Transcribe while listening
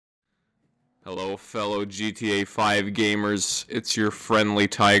Hello fellow GTA 5 gamers, it's your friendly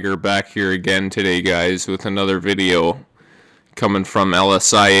tiger back here again today guys with another video coming from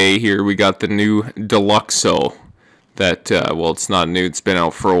LSIA here. We got the new Deluxo that, well, it's not new, it's been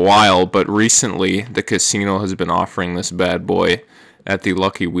out for a while, but recently the casino has been offering this bad boy at the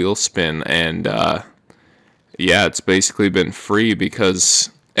Lucky Wheel Spin, and yeah, it's basically been free because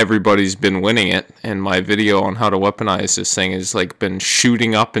everybody's been winning it, and my video on how to weaponize this thing has like been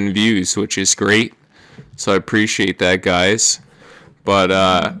shooting up in views, which is great, so I appreciate that, guys. But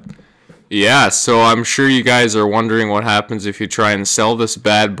yeah, so I'm sure you guys are wondering what happens if you try and sell this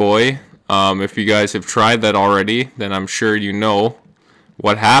bad boy. If you guys have tried that already, then I'm sure you know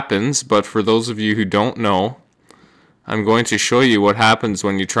what happens, but for those of you who don't know, I'm going to show you what happens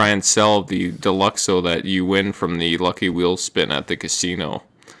when you try and sell the Deluxo that you win from the Lucky Wheel Spin at the casino.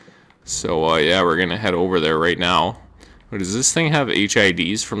 So yeah, we're gonna head over there right now. But does this thing have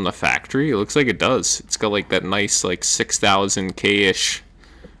HIDs from the factory? It looks like it does. It's got like that nice like 6000K-ish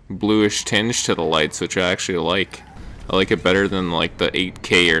bluish tinge to the lights, which I actually like. I like it better than like the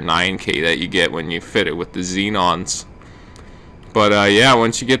 8K or 9K that you get when you fit it with the Xenons. But yeah,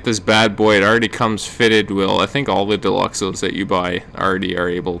 once you get this bad boy, it already comes fitted. Well, I think all the Deluxos that you buy already are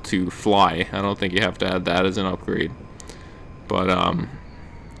able to fly. I don't think you have to add that as an upgrade. But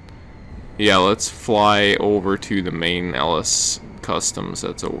yeah, let's fly over to the main Ellis Customs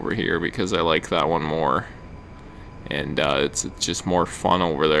that's over here because I like that one more. And it's just more fun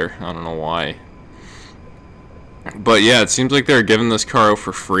over there. I don't know why. But yeah, it seems like they're giving this car out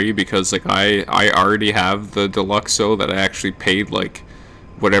for free because like I already have the Deluxo that I actually paid like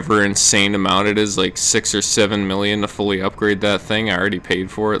whatever insane amount it is, like 6 or 7 million to fully upgrade that thing. I already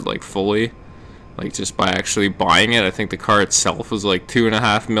paid for it like fully. Like just by actually buying it. I think the car itself was like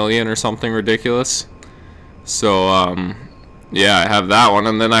 2.5 million or something ridiculous. So yeah, I have that one,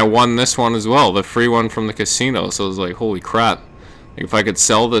 and then I won this one as well, the free one from the casino. So I was like, holy crap, like, if I could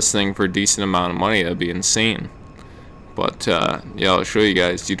sell this thing for a decent amount of money, that'd be insane. But yeah, I'll show you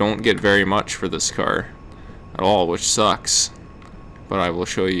guys. You don't get very much for this car at all, which sucks, but I will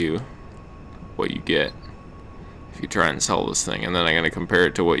show you what you get if you try and sell this thing, and then I'm going to compare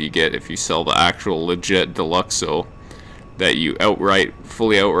it to what you get if you sell the actual legit Deluxo that you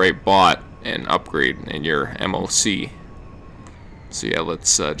fully outright bought and upgrade in your MOC. So yeah,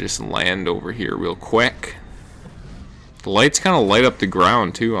 let's just land over here real quick. The lights kind of light up the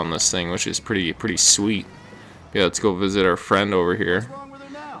ground too on this thing, which is pretty sweet. Yeah, let's go visit our friend over here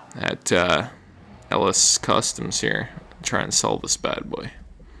at Ellis Customs here. Try and sell this bad boy.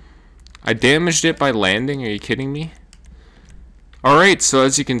 I damaged it by landing, are you kidding me? Alright, so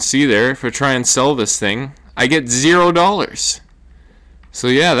as you can see there, if I try and sell this thing, I get $0. So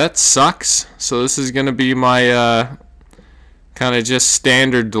yeah, that sucks. So this is gonna be my kind of just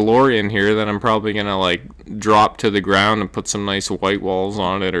standard DeLorean here that I'm probably gonna like drop to the ground and put some nice white walls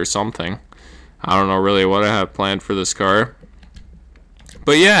on it or something. I don't know really what I have planned for this car.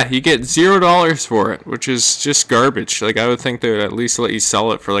 But yeah, you get $0 for it, which is just garbage. Like, I would think they would at least let you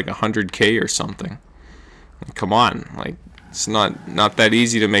sell it for like 100K or something. Come on, like, it's not that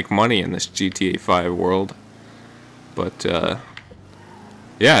easy to make money in this GTA 5 world. But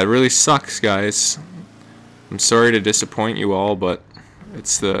yeah, it really sucks, guys. I'm sorry to disappoint you all, but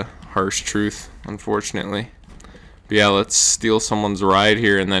it's the harsh truth, unfortunately. But yeah, let's steal someone's ride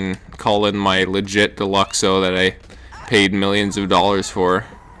here and then call in my legit Deluxo that I paid millions of dollars for.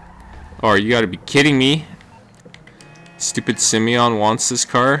 Oh, you gotta be kidding me. Stupid Simeon wants this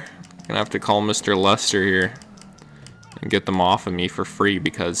car. I'm gonna have to call Mr. Lester here and get them off of me for free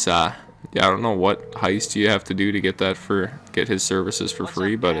because yeah, I don't know what heist you have to do to get his services for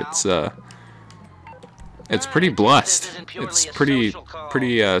free, but it's pretty blessed. It's pretty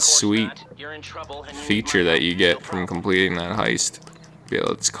sweet feature that you get from completing that heist. Yeah,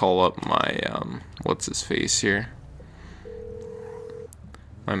 let's call up my what's his face here,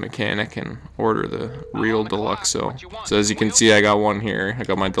 my mechanic, and order the real Deluxo. So as you can see, I got one here. I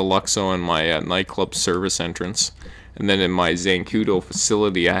got my Deluxo in my nightclub service entrance, and then in my Zancudo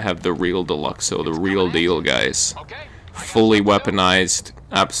facility I have the real Deluxo, the real deal, guys. Fully weaponized,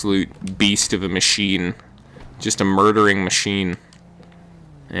 absolute beast of a machine, just a murdering machine.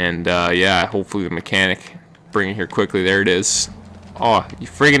 And yeah, hopefully the mechanic bring it here quickly. There it is. Oh, you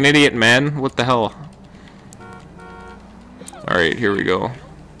friggin' idiot, man, what the hell. Alright, here we go.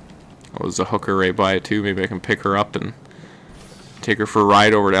 Oh, there's a hooker right by it too. Maybe I can pick her up and take her for a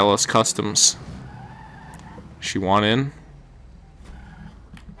ride over to Ellis Customs. She want in?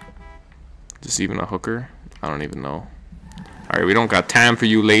 Is this even a hooker? I don't even know. Alright, we don't got time for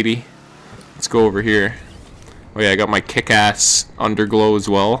you, lady. Let's go over here. Oh yeah, I got my kick-ass underglow as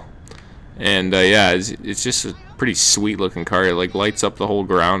well. And yeah, it's just a pretty sweet looking car. It like lights up the whole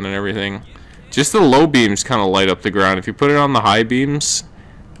ground and everything. Just the low beams kind of light up the ground. If you put it on the high beams,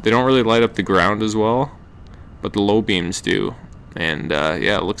 they don't really light up the ground as well, but the low beams do. And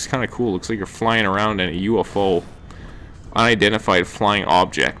yeah, it looks kind of cool. Looks like you're flying around in a UFO, unidentified flying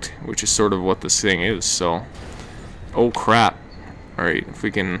object, which is sort of what this thing is. So, oh crap. Alright, if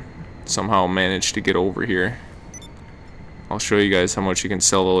we can somehow manage to get over here, I'll show you guys how much you can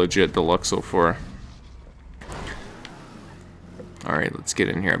sell a legit Deluxo for. Alright, let's get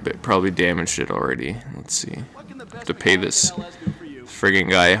in here a bit. Probably damaged it already. Let's see. Have to pay this friggin'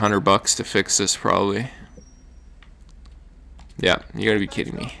 guy $100 to fix this, probably. Yeah, you gotta be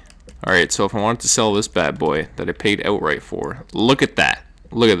kidding me. Alright, so if I wanted to sell this bad boy that I paid outright for, look at that.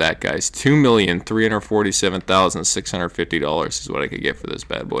 Look at that, guys. $2,347,650 is what I could get for this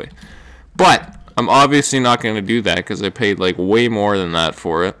bad boy. But I'm obviously not going to do that because I paid like way more than that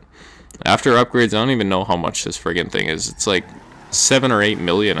for it. After upgrades, I don't even know how much this friggin' thing is. It's like 7 or 8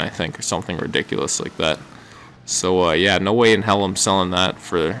 million, I think, or something ridiculous like that. So yeah, no way in hell I'm selling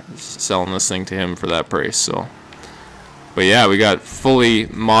this thing to him for that price. So, but yeah, we got fully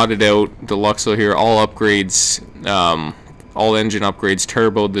modded out Deluxo here, all upgrades. All engine upgrades,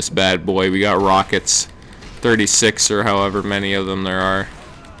 turboed this bad boy. We got rockets, 36 or however many of them there are.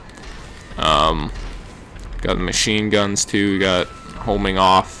 Got the machine guns too. We got homing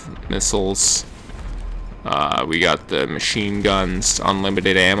off missiles. We got the machine guns,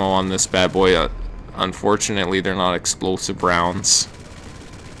 unlimited ammo on this bad boy. Unfortunately, they're not explosive rounds.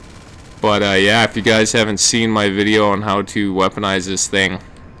 But yeah, if you guys haven't seen my video on how to weaponize this thing,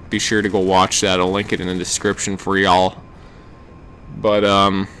 be sure to go watch that. I'll link it in the description for y'all. But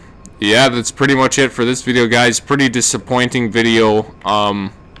yeah, that's pretty much it for this video, guys. Pretty disappointing video.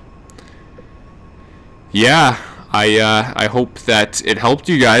 Yeah, I hope that it helped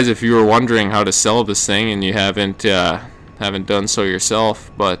you guys if you were wondering how to sell this thing and you haven't done so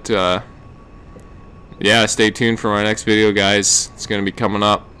yourself. But yeah, stay tuned for my next video, guys. It's gonna be coming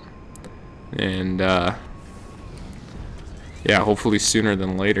up, and yeah, hopefully sooner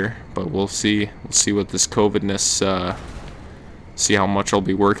than later. But we'll see. We'll see what this COVIDness. See how much I'll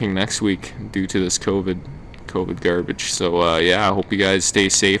be working next week due to this COVID garbage. So yeah, I hope you guys stay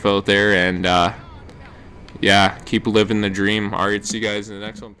safe out there, and yeah, keep living the dream. Alright, see you guys in the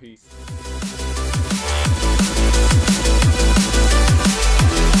next one. Peace.